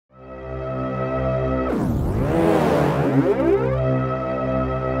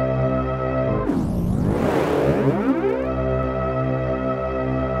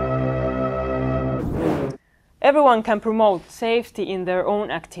everyone can promote safety in their own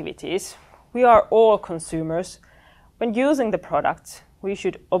activities, we are all consumers. When using the product, we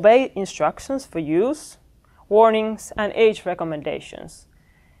should obey instructions for use, warnings and age recommendations.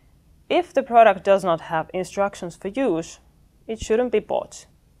 If the product does not have instructions for use, it shouldn't be bought.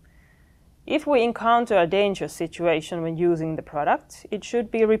 If we encounter a dangerous situation when using the product, it should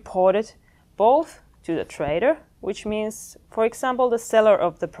be reported both to the trader, which means, for example, the seller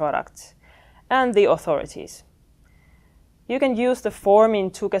of the product, and the authorities. You can use the form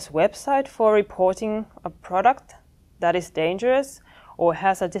in Tukes website for reporting a product that is dangerous or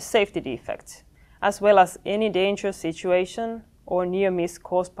has a safety defect, as well as any dangerous situation or near miss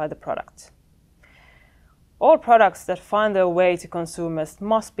caused by the product. All products that find their way to consumers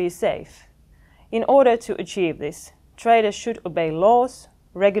must be safe. In order to achieve this, traders should obey laws,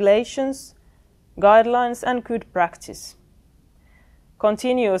 regulations, guidelines and good practice.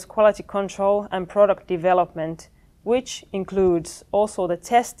 Continuous quality control and product development, which includes also the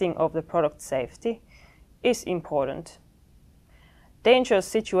testing of the product safety, is important. Dangerous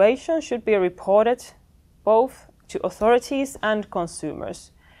situations should be reported both to authorities and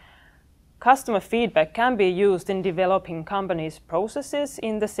consumers. Customer feedback can be used in developing companies' processes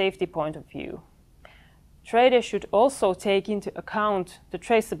in the safety point of view. Traders should also take into account the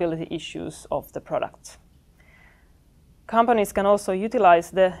traceability issues of the product. Companies can also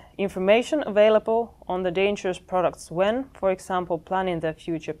utilize the information available on the dangerous products when, for example, planning their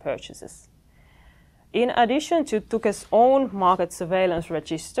future purchases. In addition to Tukes' own market surveillance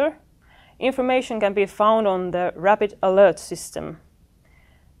register, information can be found on the Rapid Alert system.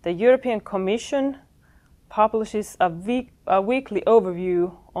 The European Commission publishes a weekly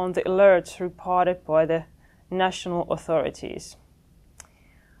overview on the alerts reported by the national authorities.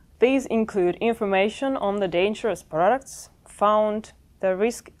 These include information on the dangerous products found, the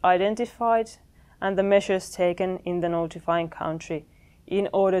risk identified, and the measures taken in the notifying country in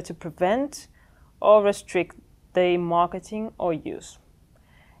order to prevent or restrict their marketing or use.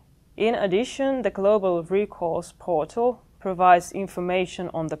 In addition, the Global Recalls portal provides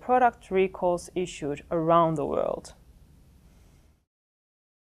information on the product recalls issued around the world.